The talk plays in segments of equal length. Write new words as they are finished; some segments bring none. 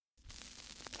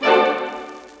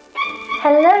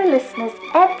Hello, listeners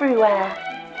everywhere.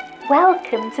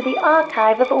 Welcome to the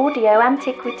Archive of Audio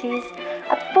Antiquities,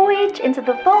 a voyage into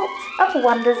the vault of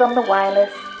wonders on the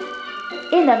wireless.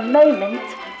 In a moment,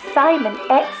 Simon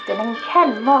Exton and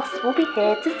Ken Moss will be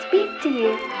here to speak to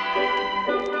you.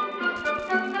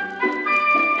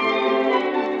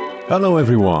 Hello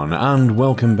everyone, and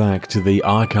welcome back to the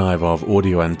Archive of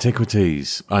Audio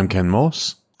Antiquities. I'm Ken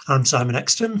Moss. I'm Simon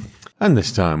Exton. And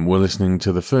this time we're listening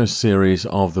to the first series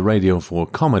of the Radio 4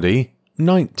 comedy,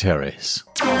 Night Terrace.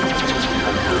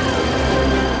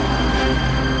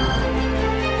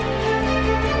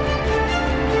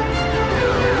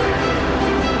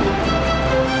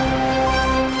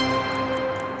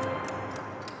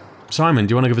 Simon,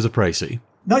 do you want to give us a précis?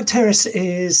 Night Terrace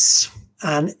is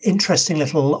an interesting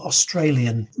little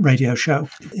Australian radio show.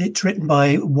 It's written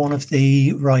by one of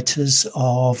the writers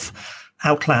of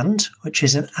Outland, which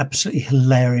is an absolutely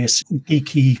hilarious,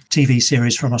 geeky TV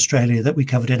series from Australia that we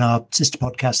covered in our sister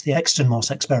podcast, The Exton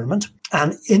Moss Experiment.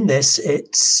 And in this,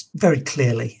 it's very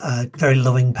clearly a very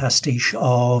loving pastiche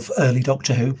of early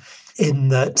Doctor Who, in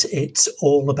that it's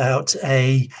all about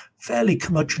a fairly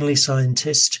curmudgeonly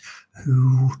scientist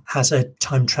who has a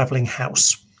time-travelling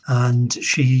house. And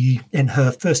she, in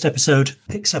her first episode,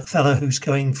 picks up a fellow who's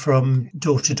going from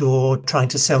door to door trying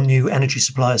to sell new energy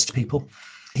supplies to people.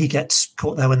 He gets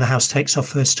caught there when the house takes off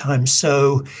first time.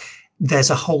 So there's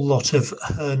a whole lot of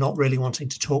her not really wanting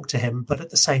to talk to him, but at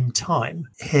the same time,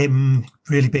 him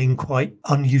really being quite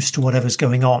unused to whatever's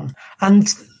going on. And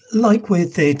like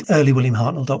with the early William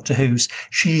Hartnell Doctor Who's,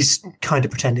 she's kind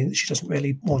of pretending that she doesn't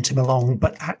really want him along,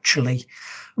 but actually,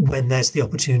 when there's the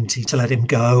opportunity to let him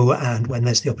go and when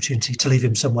there's the opportunity to leave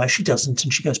him somewhere, she doesn't,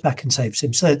 and she goes back and saves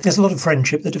him. So there's a lot of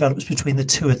friendship that develops between the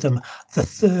two of them. The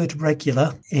third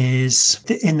regular is,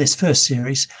 in this first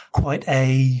series, quite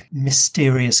a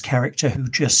mysterious character who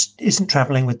just isn't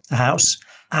travelling with the house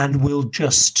and will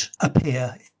just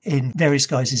appear in various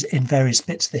guises in various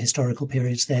bits of the historical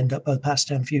periods. They end up both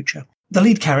past and future. The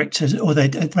lead characters, or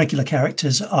the regular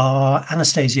characters, are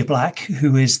Anastasia Black,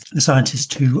 who is the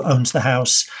scientist who owns the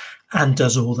house and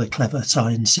does all the clever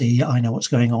sciencey, I know what's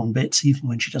going on bits, even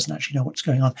when she doesn't actually know what's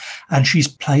going on. And she's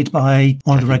played by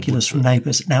one of the regulars from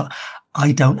Neighbours. Now,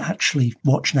 I don't actually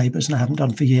watch Neighbours, and I haven't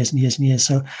done for years and years and years,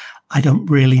 so I don't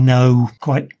really know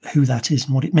quite who that is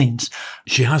and what it means.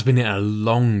 She has been in it a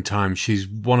long time. She's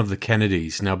one of the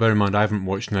Kennedys. Now, bear in mind, I haven't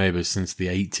watched Neighbours since the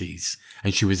 80s,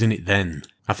 and she was in it then.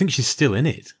 I think she's still in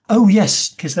it. Oh,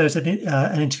 yes, because there was an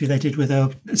interview they did with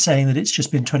her saying that it's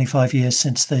just been 25 years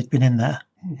since they'd been in there.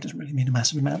 It doesn't really mean a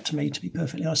massive amount to me, to be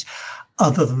perfectly honest,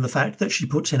 other than the fact that she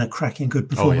puts in a cracking good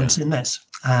performance in this.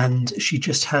 And she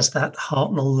just has that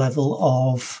Hartnell level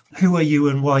of who are you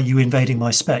and why are you invading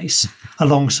my space,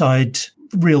 alongside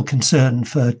real concern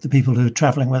for the people who are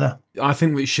travelling with her. I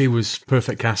think that she was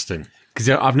perfect casting, because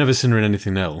I've never seen her in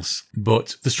anything else.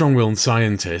 But the strong-willed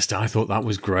scientist, I thought that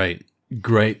was great.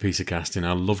 Great piece of casting.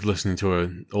 I loved listening to her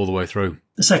all the way through.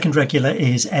 The second regular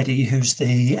is Eddie, who's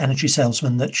the energy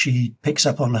salesman that she picks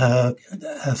up on her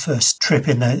first trip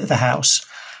in the house.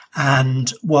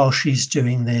 And while she's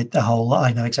doing the whole,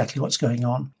 I know exactly what's going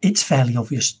on, it's fairly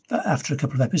obvious that after a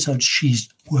couple of episodes, she's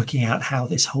working out how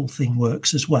this whole thing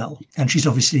works as well. And she's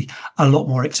obviously a lot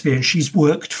more experienced. She's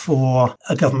worked for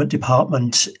a government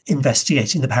department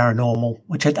investigating the paranormal,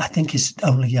 which I think is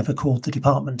only ever called the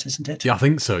department, isn't it? Yeah, I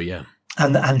think so, yeah.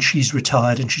 And she's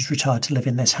retired, and she's retired to live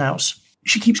in this house.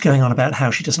 She keeps going on about how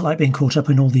she doesn't like being caught up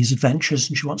in all these adventures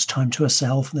and she wants time to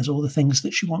herself and there's all the things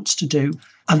that she wants to do,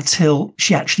 until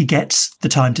she actually gets the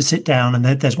time to sit down. And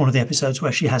there's one of the episodes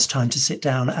where she has time to sit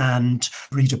down and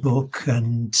read a book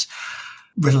and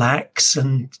relax,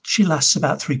 and she lasts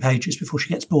about 3 pages before she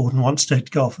gets bored and wants to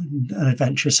go off on an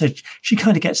adventure. So she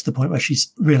kind of gets to the point where she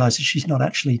realises she's not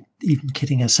actually even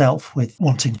kidding herself with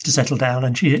wanting to settle down,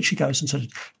 and she goes and sort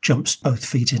of jumps both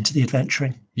feet into the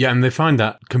adventuring. Yeah, and they find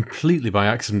that completely by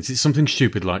accident. It's something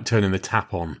stupid like turning the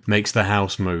tap on makes the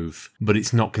house move, but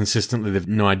it's not consistently. They've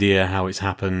no idea how it's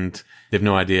happened. They've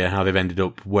no idea how they've ended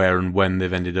up, where and when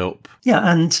they've ended up. Yeah,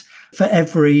 and for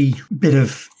every bit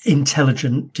of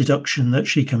intelligent deduction that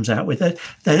she comes out with,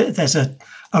 there's a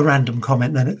random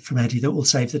comment then from Eddie that will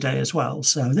save the day as well.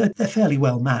 So they're fairly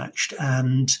well matched.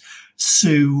 And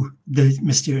Sue, the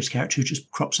mysterious character who just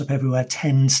crops up everywhere,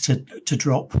 tends to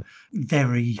drop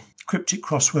very cryptic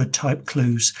crossword type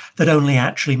clues that only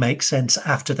actually make sense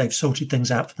after they've sorted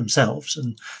things out for themselves.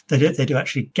 And they do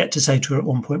actually get to say to her at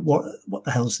one point, what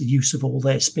the hell's the use of all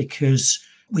this? Because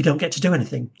we don't get to do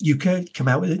anything. You could come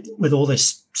out with all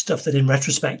this stuff that in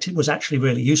retrospect it was actually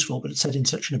really useful, but it's said in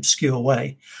such an obscure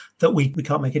way that we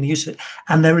can't make any use of it.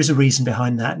 And there is a reason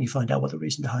behind that, and you find out what the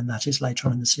reason behind that is later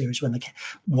on in the series when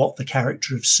what the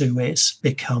character of Sue is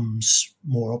becomes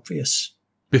more obvious.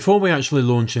 Before we actually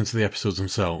launch into the episodes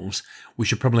themselves, we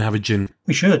should probably have a gin.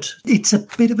 We should. It's a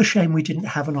bit of a shame we didn't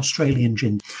have an Australian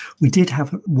gin. We did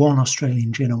have one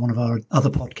Australian gin on one of our other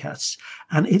podcasts,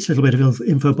 and its little bit of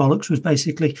info bollocks was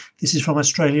basically, this is from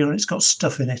Australia and it's got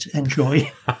stuff in it. Enjoy.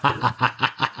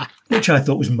 Which I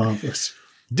thought was marvellous.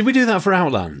 Did we do that for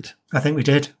Outland? I think we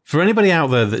did. For anybody out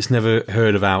there that's never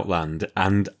heard of Outland,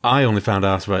 and I only found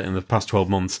out about it in the past 12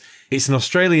 months, it's an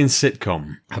Australian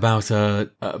sitcom about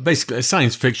basically a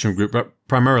science fiction group, but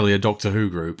primarily a Doctor Who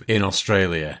group in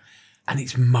Australia. And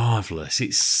it's marvellous.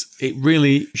 It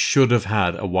really should have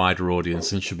had a wider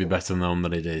audience and should be better known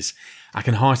than it is. I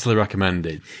can heartily recommend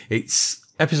it. It's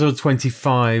episode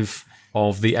 25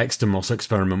 of the Extremos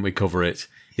experiment. We cover it.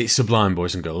 It's sublime,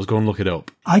 boys and girls. Go and look it up.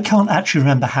 I can't actually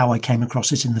remember how I came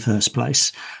across it in the first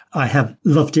place. I have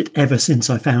loved it ever since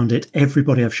I found it.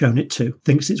 Everybody I've shown it to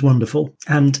thinks it's wonderful.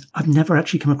 And I've never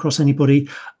actually come across anybody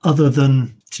other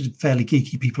than fairly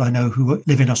geeky people I know who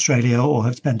live in Australia or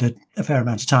have spent a fair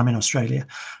amount of time in Australia.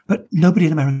 But nobody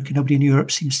in America, nobody in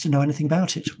Europe seems to know anything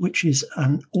about it, which is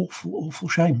an awful, awful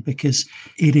shame because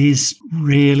it is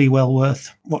really well worth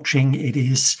watching. It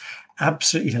is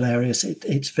absolutely hilarious.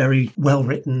 It's very well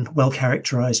written, well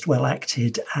characterized, well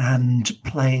acted, and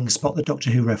playing Spot the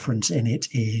Doctor Who reference in it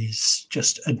is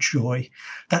just a joy.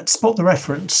 That Spot the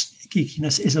reference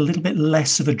geekiness is a little bit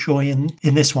less of a joy in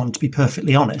this one, to be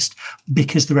perfectly honest,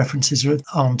 because the references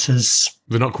aren't as...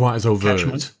 They're not quite as overt.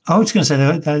 Catchment. I was going to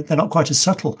say they're not quite as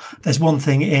subtle. There's one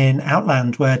thing in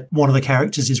Outland where one of the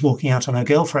characters is walking out on her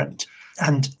girlfriend,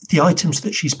 and the items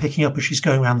that she's picking up as she's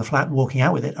going around the flat and walking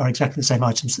out with it are exactly the same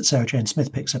items that Sarah Jane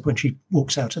Smith picks up when she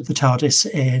walks out of the TARDIS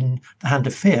in The Hand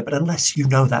of Fear. But unless you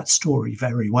know that story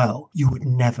very well, you would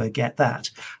never get that.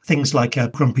 Things like a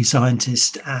grumpy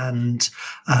scientist and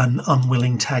an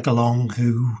unwilling tag-along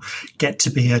who get to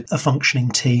be a functioning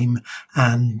team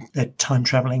and a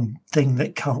time-travelling thing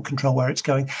that can't control where it's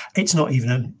going. It's not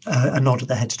even a nod at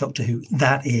the head to Doctor Who.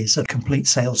 That is a complete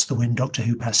sails to the wind Doctor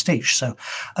Who pastiche. So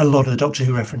a lot of the Doctor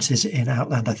Who references in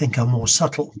Outland, I think, are more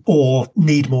subtle or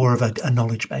need more of a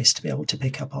knowledge base to be able to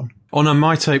pick up on. Oh, no,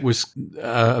 my take was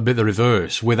a bit the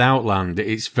reverse. With Outland,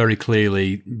 it's very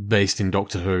clearly based in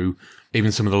Doctor Who.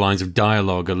 Even some of the lines of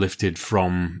dialogue are lifted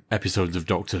from episodes of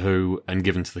Doctor Who and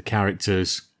given to the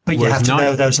characters. But you have to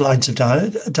know those lines of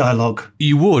dialogue.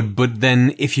 You would, but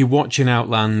then if you're watching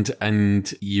Outland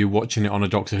and you're watching it on a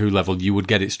Doctor Who level, you would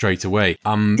get it straight away.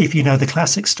 If you know the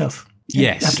classic stuff.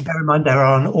 Yes. You have to bear in mind there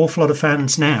are an awful lot of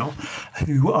fans now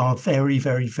who are very,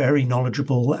 very, very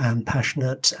knowledgeable and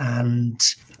passionate and,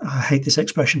 I hate this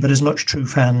expression, but as much true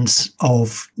fans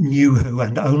of New Who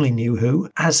and only New Who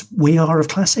as we are of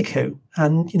Classic Who.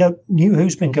 And, New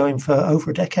Who's been going for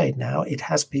over a decade now. It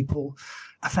has people,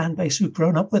 a fan base who've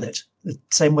grown up with it, the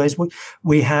same way as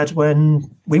we had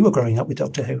when we were growing up with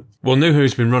Doctor Who. Well, New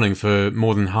Who's been running for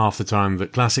more than half the time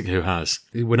that Classic Who has.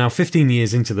 We're now 15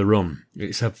 years into the run.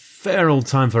 It's a fair old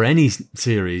time for any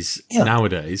series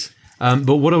nowadays.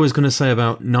 But what I was going to say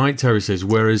about Night Terraces,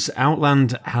 whereas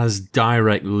Outland has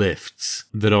direct lifts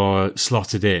that are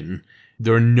slotted in,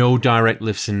 there are no direct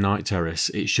lifts in Night Terrace.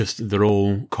 It's just they're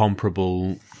all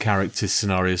comparable characters,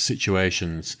 scenarios,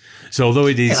 situations. So although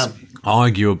it is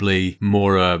arguably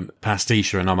more a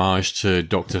pastiche or an homage to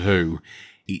Doctor Who,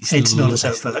 it's not as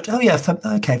overt. Oh yeah,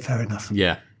 okay, fair enough.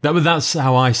 Yeah. That's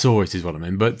how I saw it, is what I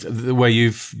mean. But the way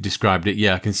you've described it,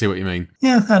 I can see what you mean.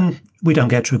 Yeah, and we don't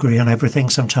get to agree on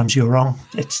everything. Sometimes you're wrong.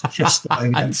 It's just the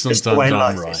way, and sometimes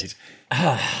I'm right.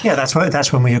 Yeah,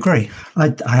 that's when we agree.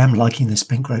 I am liking this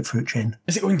pink grapefruit gin.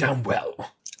 Is it going down well?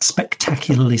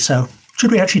 Spectacularly so.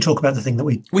 Should we actually talk about the thing that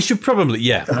we... We should probably,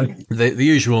 yeah. The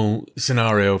usual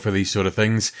scenario for these sort of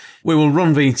things. We will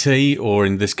run VT, or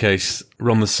in this case,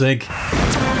 run the SIG.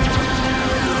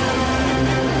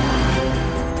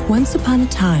 Once upon a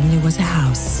time, there was a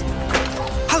house.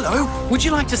 Hello, would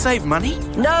you like to save money?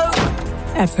 No!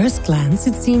 At first glance,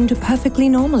 it seemed a perfectly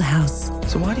normal house.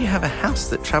 So why do you have a house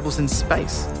that travels in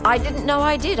space? I didn't know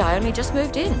I did. I only just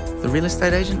moved in. The real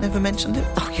estate agent never mentioned it?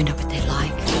 Oh, you know what they're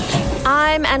like.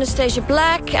 I'm Anastasia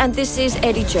Black, and this is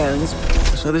Eddie Jones.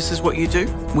 So this is what you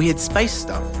do? Weird space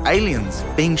stuff, aliens,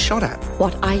 being shot at.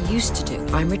 What I used to do.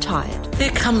 I'm retired.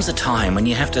 There comes a time when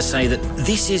you have to say that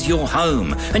this is your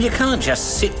home, and you can't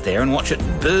just sit there and watch it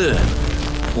burn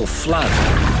or flood.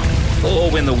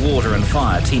 Or when the water and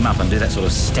fire team up and do that sort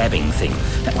of stabbing thing.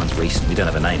 That one's recent. We don't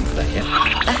have a name for that yet.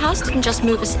 The house didn't just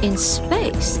move us in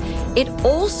space, it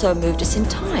also moved us in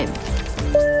time.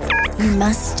 You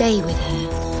must stay with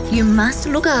her. You must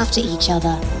look after each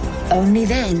other. Only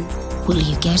then will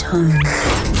you get home.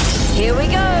 Here we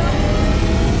go.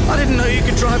 I didn't know you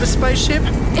could drive a spaceship.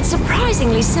 It's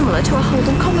surprisingly similar to a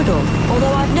Holden Commodore,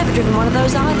 although I've never driven one of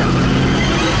those either.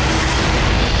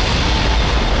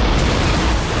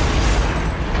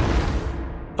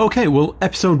 Okay, well,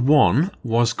 episode 1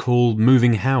 was called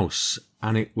Moving House,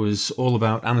 and it was all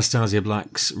about Anastasia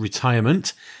Black's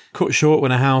retirement, cut short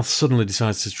when a house suddenly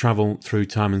decides to travel through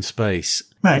time and space.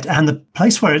 Right, and the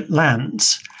place where it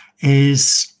lands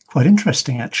is quite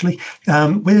interesting, actually.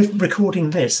 We're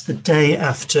recording this the day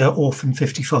after Orphan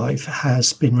 55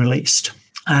 has been released,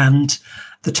 and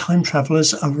the time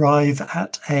travellers arrive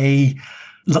at a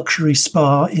luxury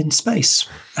spa in space,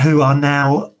 who are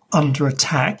now under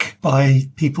attack by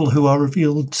people who are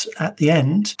revealed at the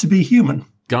end to be human.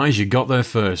 Guys, you got there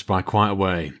first by quite a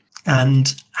way.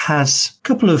 And has a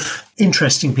couple of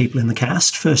interesting people in the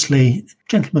cast. Firstly, a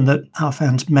gentleman that our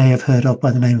fans may have heard of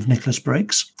by the name of Nicholas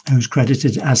Briggs, who's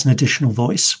credited as an additional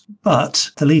voice. But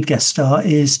the lead guest star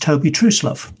is Toby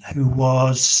Truslove, who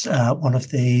was one of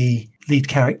the lead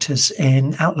characters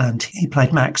in Outland. He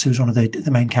played Max, who's one of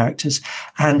the main characters.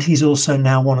 And he's also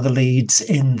now one of the leads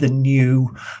in the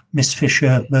new Miss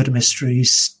Fisher murder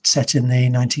mysteries set in the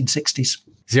 1960s.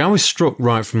 See, I was struck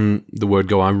right from the word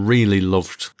go. I really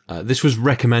loved this. Was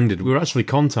recommended. We were actually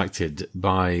contacted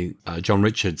by John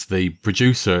Richards, the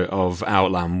producer of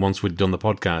Outland, once we'd done the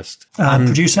podcast.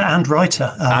 Producer and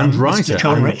writer. Mr.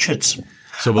 John Richards.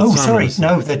 So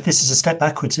this is a step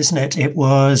backwards, isn't it? It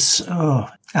was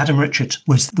Adam Richards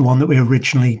was the one that we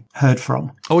originally heard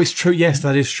from. Oh, it's true. Yes,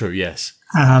 that is true. Yes.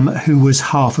 Who was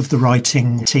half of the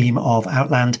writing team of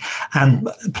Outland and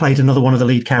played another one of the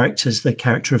lead characters, the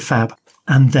character of Fab.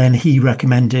 And then he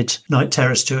recommended Night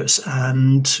Terrace to us,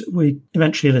 and we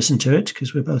eventually listened to it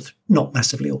because we're both not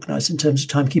massively organised in terms of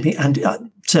timekeeping. And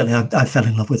certainly I fell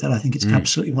in love with it. I think it's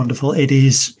absolutely wonderful. It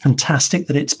is fantastic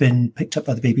that it's been picked up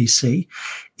by the BBC.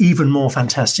 Even more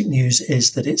fantastic news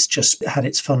is that it's just had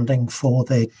its funding for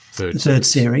the third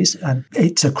series, and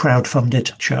it's a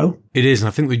crowd-funded show. It is, and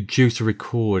I think they're due to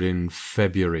record in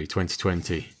February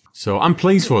 2020. So I'm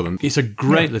pleased for them. It's a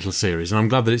great little series, and I'm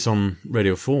glad that it's on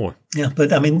Radio 4. Yeah,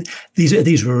 but I mean,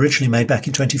 these were originally made back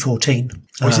in 2014.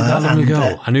 Was it that long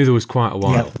ago? I knew there was quite a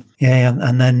while. Yeah,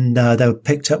 and then they were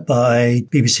picked up by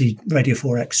BBC Radio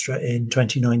 4 Extra in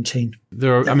 2019.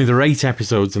 There are 8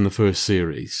 episodes in the first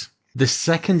series. The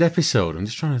second episode, I'm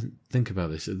just trying to think about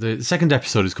this. The second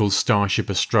episode is called Starship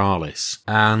Australis.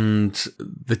 And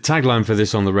the tagline for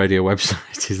this on the radio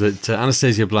website is that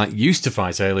Anastasia Black used to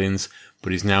fight aliens,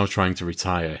 but is now trying to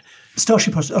retire.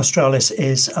 Starship Australis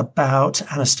is about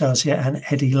Anastasia and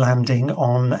Eddie landing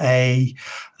on a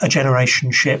generation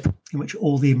ship in which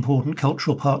all the important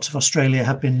cultural parts of Australia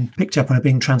have been picked up and are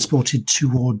being transported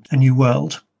toward a new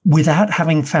world, without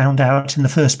having found out in the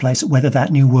first place whether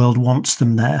that new world wants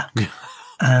them there.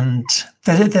 And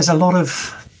there's a lot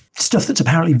of stuff that's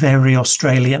apparently very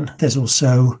Australian. There's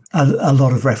also a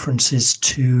lot of references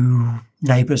to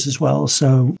neighbours as well.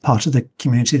 So part of the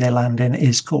community they land in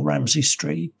is called Ramsay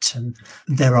Street, and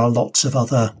there are lots of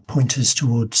other pointers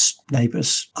towards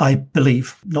neighbours. I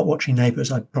believe, not watching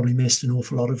Neighbours, I probably missed an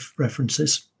awful lot of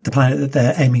references. The planet that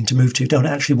they're aiming to move to don't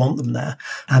actually want them there.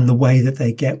 And the way that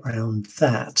they get around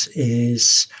that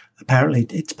is apparently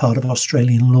it's part of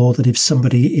Australian law that if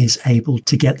somebody is able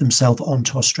to get themselves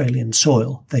onto Australian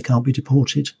soil, they can't be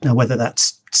deported. Now, whether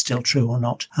that's still true or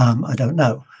not, I don't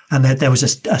know. And there was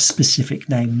a specific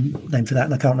name for that,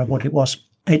 and I can't remember what it was.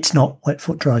 It's not wet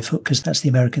foot, dry foot, because that's the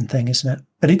American thing, isn't it?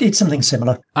 But it's something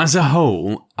similar. As a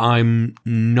whole, I'm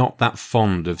not that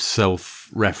fond of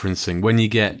self-referencing. When you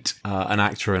get an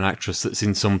actor or an actress that's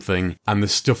in something and the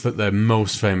stuff that they're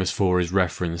most famous for is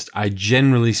referenced, I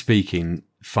generally speaking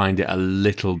find it a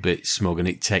little bit smug and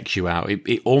it takes you out.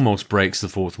 It almost breaks the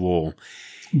fourth wall.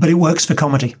 But it works for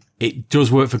comedy. It does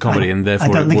work for comedy, and therefore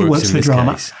I don't think it works in for this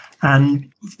drama. case.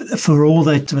 And for all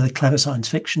some of the clever science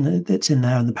fiction that's in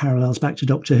there and the parallels back to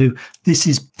Doctor Who, this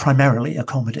is primarily a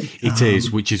comedy. It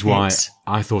is, which is why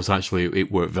I thought actually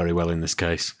it worked very well in this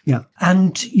case. Yeah.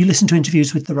 And you listen to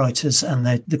interviews with the writers and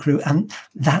the crew, and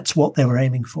that's what they were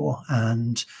aiming for.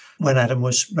 And when Adam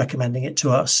was recommending it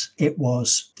to us, it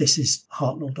was, this is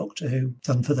Hartnell Doctor Who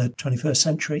done for the 21st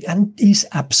century. And he's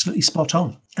absolutely spot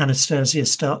on. Anastasia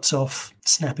starts off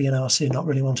snappy and arsey, not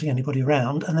really wanting anybody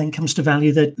around, and then comes to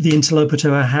value the interloper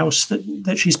to her house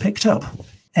that she's picked up.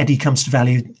 Eddie comes to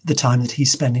value the time that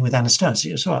he's spending with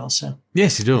Anastasia as well. So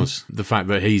yes, he does. The fact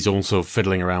that he's also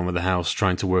fiddling around with the house,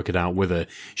 trying to work it out with her.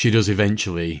 She does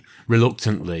eventually,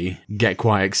 reluctantly, get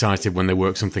quite excited when they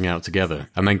work something out together,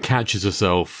 and then catches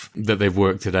herself that they've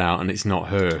worked it out and it's not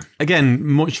her. Again,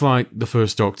 much like the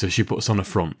first Doctor, she puts on a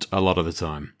front a lot of the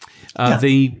time.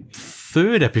 The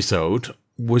third episode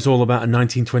was all about a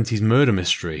 1920s murder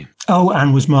mystery. Oh,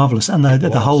 and was marvellous. And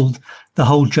the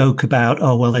whole joke about,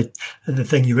 the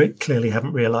thing you clearly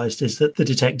haven't realised is that the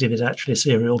detective is actually a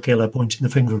serial killer pointing the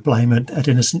finger of blame at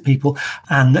innocent people.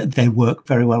 And they work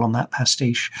very well on that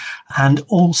pastiche. And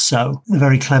also a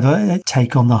very clever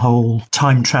take on the whole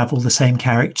time travel, the same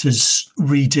characters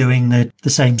redoing the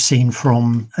same scene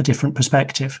from a different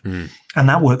perspective. And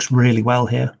that works really well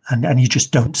here. And you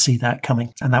just don't see that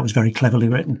coming. And that was very cleverly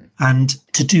written. And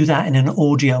to do that in an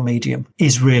audio medium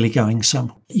is really going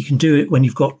some. You can do it when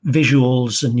you've got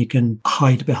visuals and you can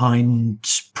hide behind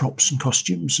props and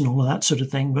costumes and all of that sort of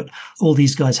thing. But all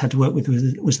these guys had to work with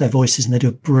was their voices, and they do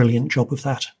a brilliant job of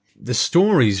that. The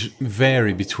stories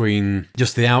vary between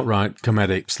just the outright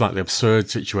comedic, slightly absurd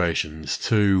situations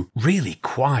to really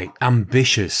quite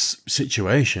ambitious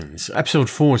situations. Episode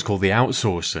 4 is called The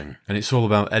Outsourcing, and it's all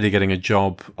about Eddie getting a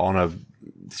job on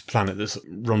this planet that's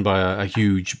run by a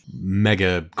huge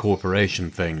mega corporation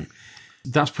thing.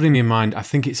 That's putting me in mind, I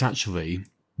think it's actually,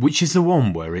 which is the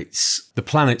one where it's the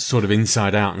planet's sort of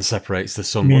inside out and separates the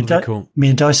sun. What do they call? Me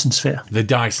and Dyson Sphere. The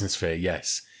Dyson Sphere,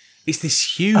 yes. It's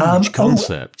this huge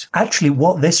concept. Actually,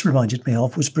 what this reminded me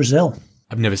of was Brazil.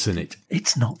 I've never seen it.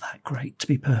 It's not that great, to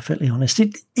be perfectly honest.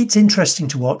 It's interesting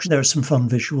to watch. There are some fun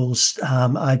visuals.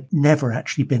 I've never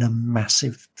actually been a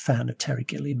massive fan of Terry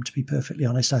Gilliam, to be perfectly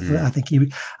honest. I think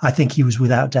he was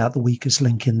without doubt the weakest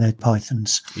link in the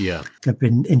Pythons. Yeah. There have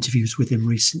been interviews with him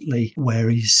recently where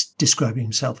he's describing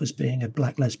himself as being a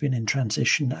black lesbian in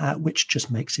transition, which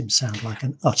just makes him sound like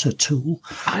an utter tool.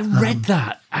 I read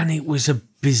that, and it was a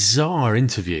bizarre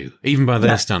interview. Even by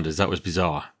their standards, that was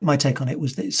bizarre. My take on it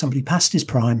was that somebody past his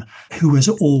prime who has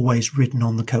always ridden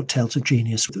on the coattails of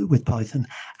genius with Python,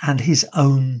 and his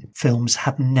own films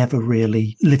have never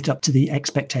really lived up to the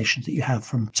expectations that you have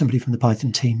from somebody from the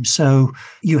Python team. So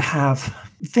you have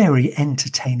very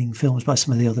entertaining films by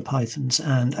some of the other Pythons,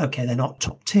 and okay, they're not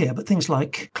top tier, but things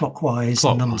like Clockwise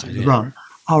and Nuns on the Run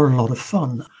are a lot of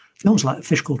fun. Films like A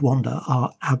Fish Called Wanda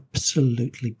are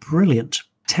absolutely brilliant.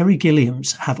 Terry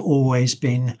Gilliam's have always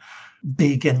been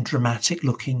big and dramatic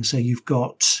looking. So you've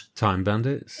got Time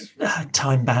Bandits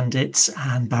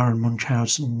and Baron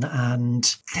Munchausen,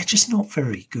 and they're just not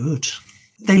very good.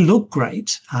 They look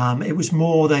great. It was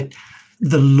more that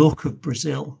the look of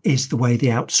Brazil is the way the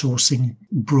outsourcing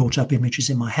brought up images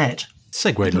in my head.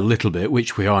 Segued a little bit,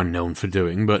 which we are known for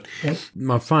doing, but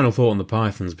my final thought on the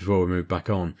Pythons before we move back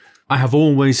on. I have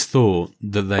always thought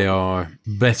that they are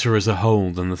better as a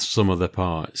whole than the sum of their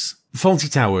parts. Fawlty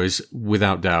Towers,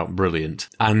 without doubt, brilliant,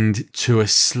 and to a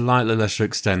slightly lesser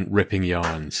extent, ripping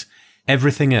yarns.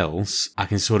 Everything else I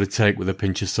can sort of take with a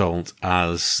pinch of salt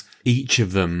as each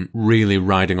of them really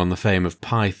riding on the fame of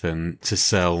Python to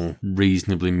sell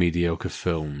reasonably mediocre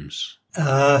films.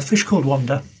 Fish Called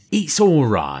Wanda. It's all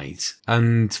right.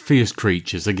 And Fierce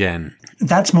Creatures, again.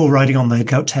 That's more riding on the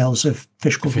coattails of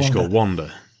Fish Called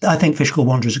Wanda. I think Fish Called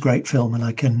Wanda is a great film, and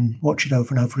I can watch it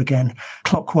over and over again.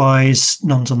 Clockwise,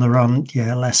 Nuns on the Run,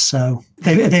 less so.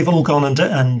 They've all gone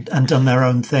and done their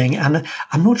own thing, and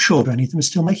I'm not sure any of them are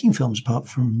still making films apart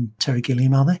from Terry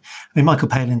Gilliam, are they? I mean, Michael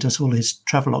Palin does all his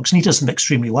travelogues, and he does them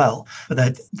extremely well, but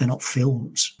they're not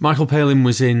films. Michael Palin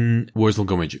was in Wurzel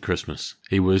Gummidge at Christmas.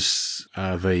 He was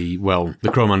the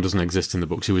Crow Man doesn't exist in the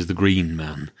books. He was the Green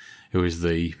Man, who is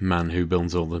the man who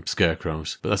builds all the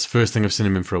scarecrows. But that's the first thing I've seen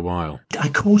him in for a while. I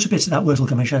caught a bit of that Wurzel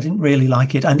Gummidge. I didn't really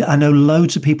like it. And I know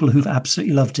loads of people who've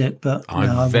absolutely loved it, but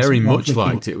I very much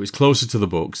liked it. It was closer to the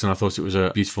books, and I thought it was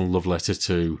a beautiful love letter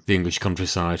to the English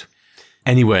countryside.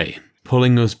 Anyway,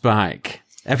 pulling us back,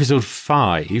 episode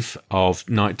 5 of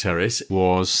Night Terrace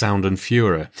was Sound and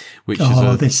Fury, which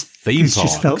is this theme park.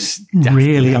 Just felt Definitely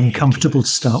really uncomfortable to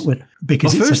start with.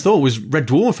 Because my first thought was Red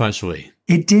Dwarf, actually.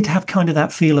 It did have kind of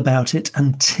that feel about it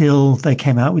until they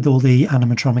came out with all the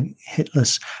animatronic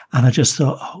Hitlers. And I just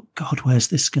thought, oh, God, where's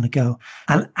this going to go?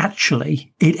 And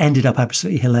actually, it ended up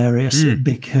absolutely hilarious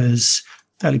because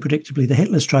fairly predictably, the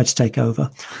Hitlers tried to take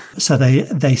over. So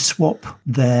they swap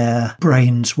their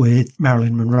brains with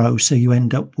Marilyn Monroe. So you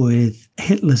end up with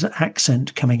Hitler's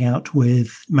accent coming out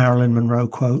with Marilyn Monroe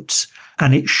quotes.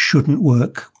 And it shouldn't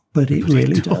work, but it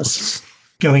really does.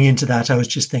 going into that, I was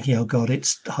just thinking, oh God,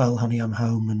 it's Heil Honey, I'm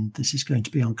Home, and this is going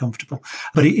to be uncomfortable.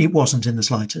 But it wasn't in the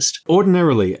slightest.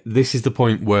 Ordinarily, this is the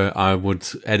point where I would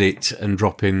edit and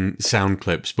drop in sound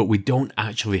clips, but we don't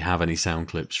actually have any sound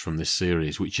clips from this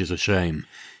series, which is a shame,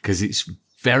 because it's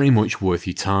very much worth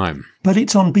your time. But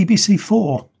it's on BBC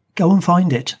 4. Go and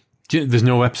find it. There's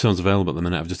no episodes available at the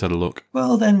minute. I've just had a look.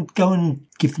 Well, then go and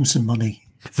give them some money.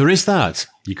 There is that.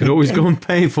 You could always go and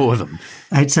pay for them.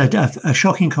 It's a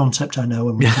shocking concept, I know,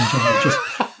 and we can just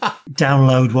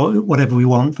download whatever we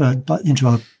want into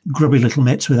our grubby little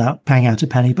mitts without paying out a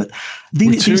penny. But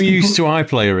we're too used to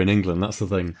iPlayer in England, that's the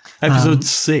thing. Episode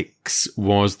 6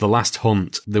 was The Last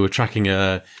Hunt. They were tracking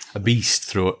a beast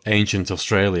through ancient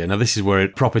Australia. Now, this is where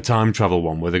it proper time travel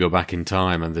one, where they go back in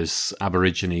time, and there's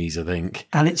Aborigines, I think.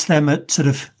 And it's them at sort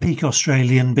of peak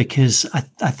Australian, because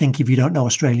I think if you don't know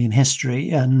Australian history,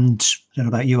 and I don't know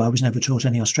about you, I was never taught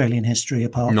any Australian history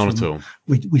apart None from... at all.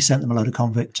 We sent them a load of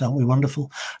convicts, aren't we?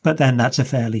 Wonderful. But then that's a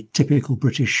fairly typical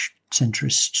British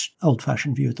centrist,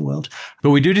 old-fashioned view of the world. But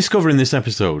we do discover in this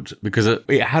episode, because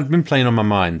it had been playing on my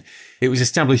mind, it was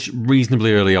established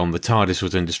reasonably early on the TARDIS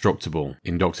was indestructible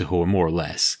in Doctor Who, more or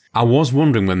less. I was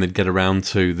wondering when they'd get around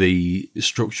to the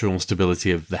structural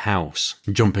stability of the house,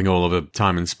 jumping all over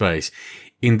time and space.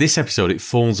 In this episode, it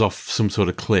falls off some sort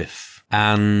of cliff,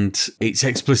 and it's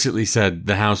explicitly said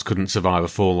the house couldn't survive a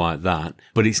fall like that,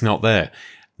 but it's not there.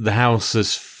 The house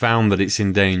has found that it's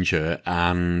in danger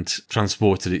and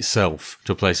transported itself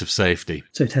to a place of safety.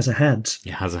 So it has a HADS.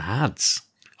 It has a HADS.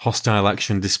 Hostile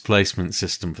Action Displacement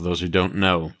System, for those who don't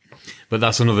know. But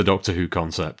that's another Doctor Who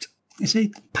concept. Is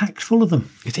it packed full of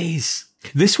them? It is.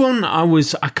 This one,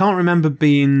 I can't remember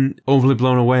being overly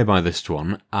blown away by this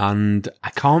one, and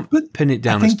I can't pin it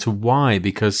down as to why,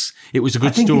 because it was a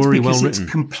good story, well written.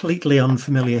 It's completely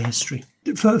unfamiliar history.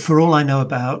 For all I know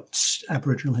about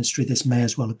Aboriginal history, this may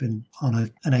as well have been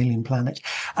on an alien planet.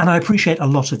 And I appreciate a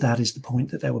lot of that is the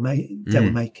point that they were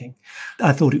making.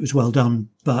 I thought it was well done,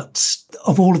 but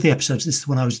of all of the episodes, this is the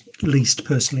one I was least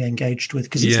personally engaged with,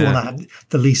 because it's the one I had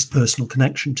the least personal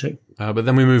connection to. But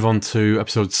then we move on to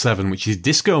episode 7, which is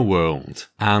Disco World.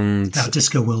 And that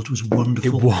Disco World was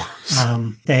wonderful. It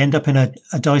was. They end up in a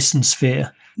Dyson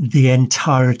sphere, the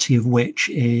entirety of which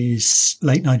is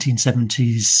late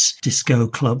 1970s disco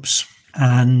clubs.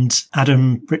 And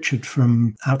Adam Richard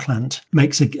from Outland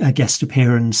makes a guest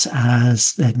appearance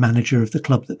as the head manager of the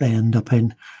club that they end up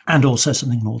in. And also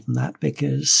something more than that,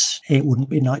 because it wouldn't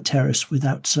be Night Terrace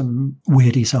without some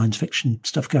weirdy science fiction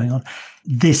stuff going on.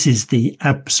 This is the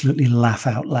absolutely laugh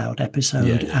out loud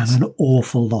episode, and an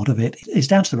awful lot of it is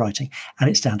down to the writing, and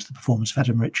it's down to the performance of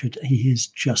Adam Richard. He is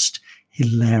just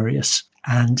hilarious.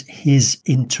 And his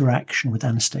interaction with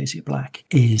Anastasia Black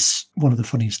is one of the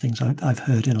funniest things I've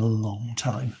heard in a long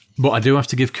time. But I do have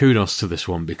to give kudos to this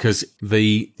one, because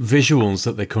the visuals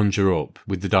that they conjure up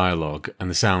with the dialogue and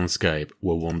the soundscape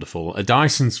were wonderful. A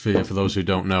Dyson sphere, for those who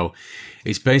don't know,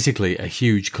 it's basically a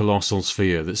huge colossal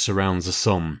sphere that surrounds the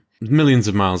sun, millions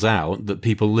of miles out, that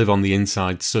people live on the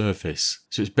inside surface.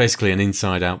 So it's basically an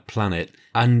inside-out planet.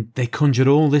 And they conjured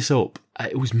all this up.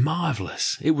 It was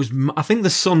marvellous. I think the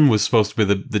sun was supposed to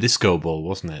be the disco ball,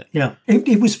 wasn't it? Yeah,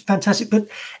 it was fantastic, but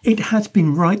it has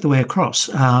been right the way across.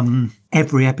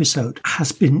 Every episode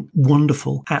has been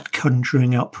wonderful at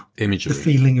conjuring up imagery, the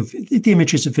feeling of the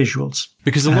images of visuals.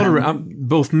 Because a lot of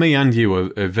both me and you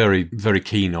are very, very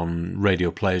keen on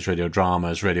radio plays, radio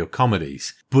dramas, radio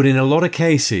comedies. But in a lot of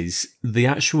cases, the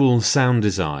actual sound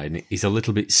design is a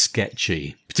little bit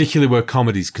sketchy, particularly where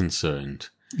comedy's concerned.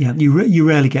 Yeah, you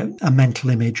rarely get a mental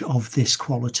image of this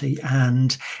quality,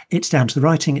 and it's down to the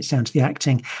writing, it's down to the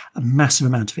acting. A massive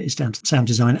amount of it is down to the sound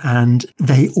design, and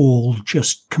they all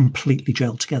just completely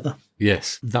gel together.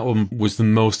 Yes, that one was the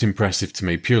most impressive to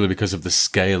me, purely because of the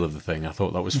scale of the thing. I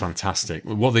thought that was fantastic.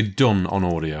 What they'd done on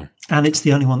audio. And it's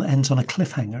the only one that ends on a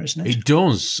cliffhanger, isn't it? It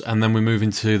does. And then we move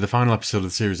into the final episode of the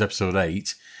series, episode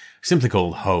 8, simply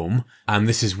called Home. And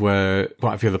this is where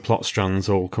quite a few of the plot strands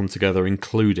all come together,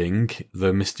 including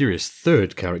the mysterious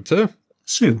third character,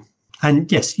 Sue.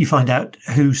 And yes, you find out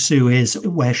who Sue is,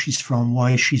 where she's from,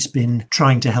 why she's been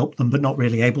trying to help them, but not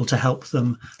really able to help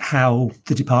them, how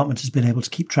the department has been able to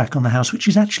keep track on the house, which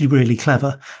is actually really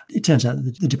clever. It turns out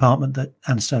that the department that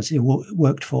Anastasia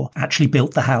worked for actually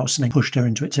built the house and then pushed her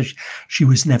into it. So she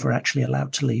was never actually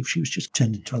allowed to leave. She was just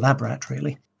turned into a lab rat,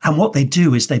 really. And what they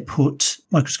do is they put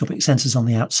microscopic sensors on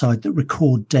the outside that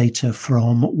record data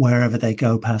from wherever they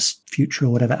go past future or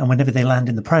whatever. And whenever they land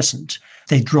in the present,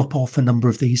 they drop off a number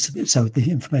of these. So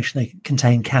the information they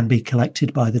contain can be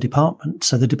collected by the department.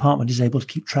 So the department is able to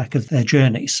keep track of their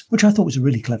journeys, which I thought was a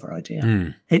really clever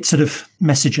idea. It's sort of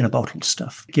message in a bottle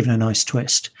stuff, given a nice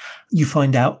twist. You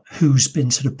find out who's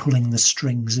been sort of pulling the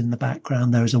strings in the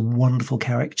background. There is a wonderful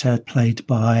character played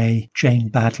by Jane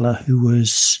Badler, who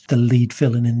was the lead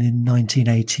villain in the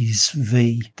 1980s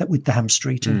V, that with the hamster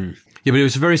eating. Yeah, but it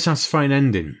was a very satisfying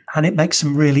ending. And it makes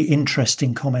some really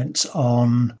interesting comments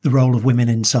on the role of women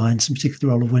in science, and particularly the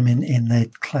role of women in the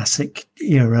classic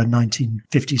era,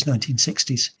 1950s,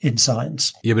 1960s in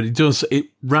science. Yeah, but it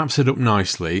wraps it up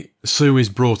nicely. Sue is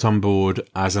brought on board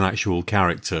as an actual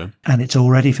character. And it's all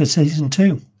ready for season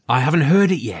 2. I haven't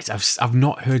heard it yet. I've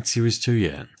not heard series 2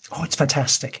 yet. Oh, it's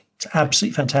fantastic. It's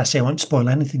absolutely fantastic. I won't spoil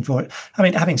anything for it. I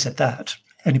mean, having said that,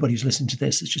 anybody who's listened to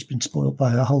this has just been spoiled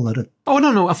by a whole lot of... Oh,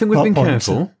 no. I think we've been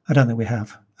careful. I don't think we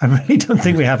have. I really don't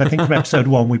think we have. I think from episode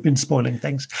 1, we've been spoiling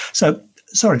things. So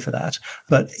sorry for that.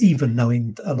 But even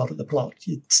knowing a lot of the plot,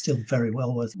 it's still very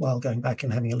well worthwhile going back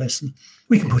and having a listen.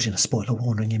 We can put in a spoiler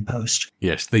warning in post.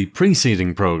 Yes, the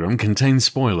preceding programme contains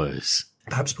spoilers.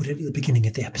 Perhaps put it at the beginning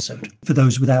of the episode for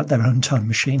those without their own time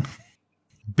machine.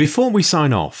 Before we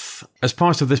sign off, as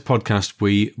part of this podcast,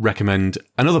 we recommend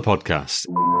another podcast.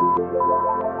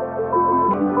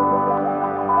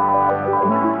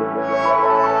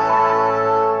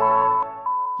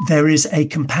 There is a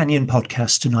companion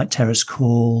podcast to Night Terrace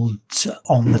called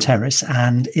On the Terrace,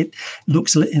 and it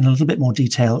looks in a little bit more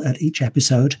detail at each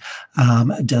episode,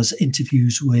 does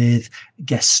interviews with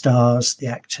guest stars, the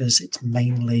actors. It's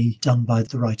mainly done by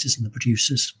the writers and the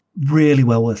producers. Really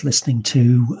well worth listening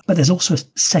to. But there's also a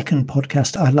second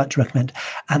podcast I'd like to recommend,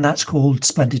 and that's called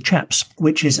Splendid Chaps,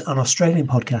 which is an Australian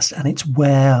podcast, and it's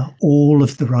where all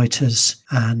of the writers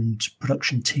and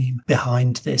production team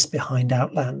behind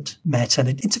Outland met. And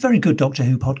it's a very good Doctor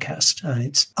Who podcast.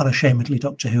 It's unashamedly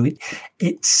Doctor Who.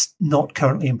 It's not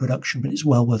currently in production, but it's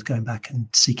well worth going back and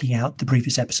seeking out the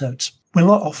previous episodes. We'll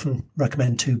not often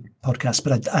recommend 2 podcasts,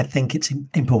 but I think it's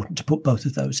important to put both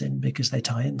of those in because they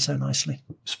tie in so nicely.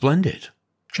 Splendid.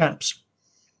 Chaps.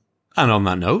 And on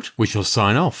that note, we shall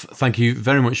sign off. Thank you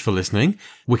very much for listening.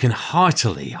 We can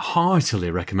heartily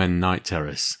recommend Night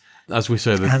Terrace. As we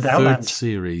say, the third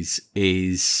series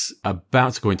is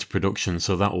about to go into production,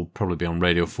 so that will probably be on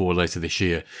Radio 4 later this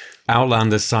year.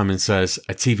 Outland, as Simon says,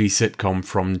 a TV sitcom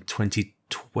from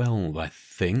 2012, I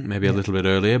think, maybe a little bit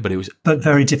earlier, but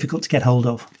very difficult to get hold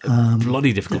of.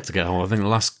 Bloody difficult to get hold of. I think the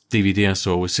last DVD I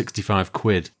saw was 65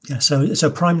 quid. Yeah,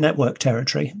 so Prime Network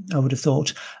territory, I would have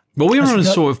thought. Well, we are on a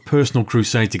sort of personal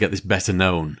crusade to get this better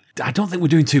known. I don't think we're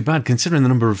doing too bad, considering the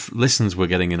number of listens we're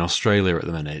getting in Australia at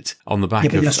the minute. On the back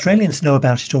but the Australians know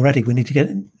about it already. We need to get...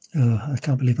 I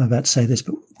can't believe I'm about to say this,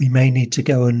 but we may need to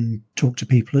go and talk to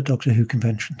people at Doctor Who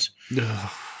conventions.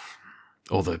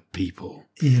 Other people.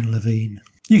 Ian Levine.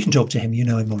 You can talk to him. You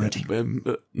know him already.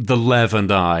 The Lev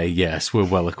and I, yes, we're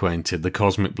well acquainted. The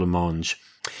Cosmic Blancmange.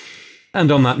 And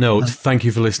on that note, thank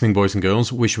you for listening, boys and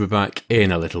girls. We shall be back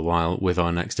in a little while with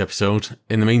our next episode.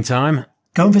 In the meantime,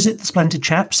 go and visit the Splendid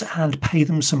Chaps and pay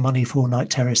them some money for Night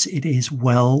Terrace. It is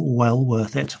well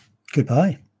worth it.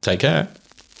 Goodbye. Take care.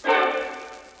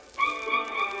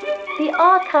 The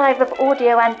archive of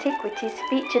audio antiquities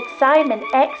featured Simon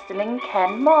Exton and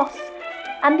Ken Moss,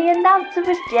 and the announcer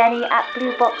was Jenny at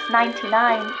Blue Box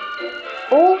 99.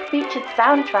 All featured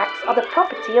soundtracks are the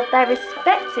property of their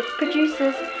respective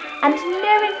producers, and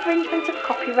no infringement of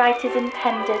copyright is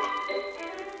intended.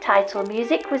 Title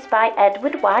music was by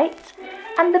Edward White,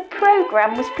 and the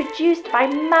programme was produced by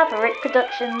Maverick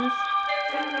Productions.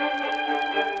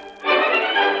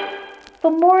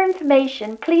 For more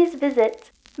information, please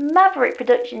visit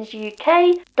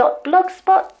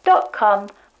maverickproductionsuk.blogspot.com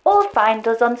or find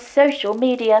us on social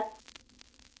media.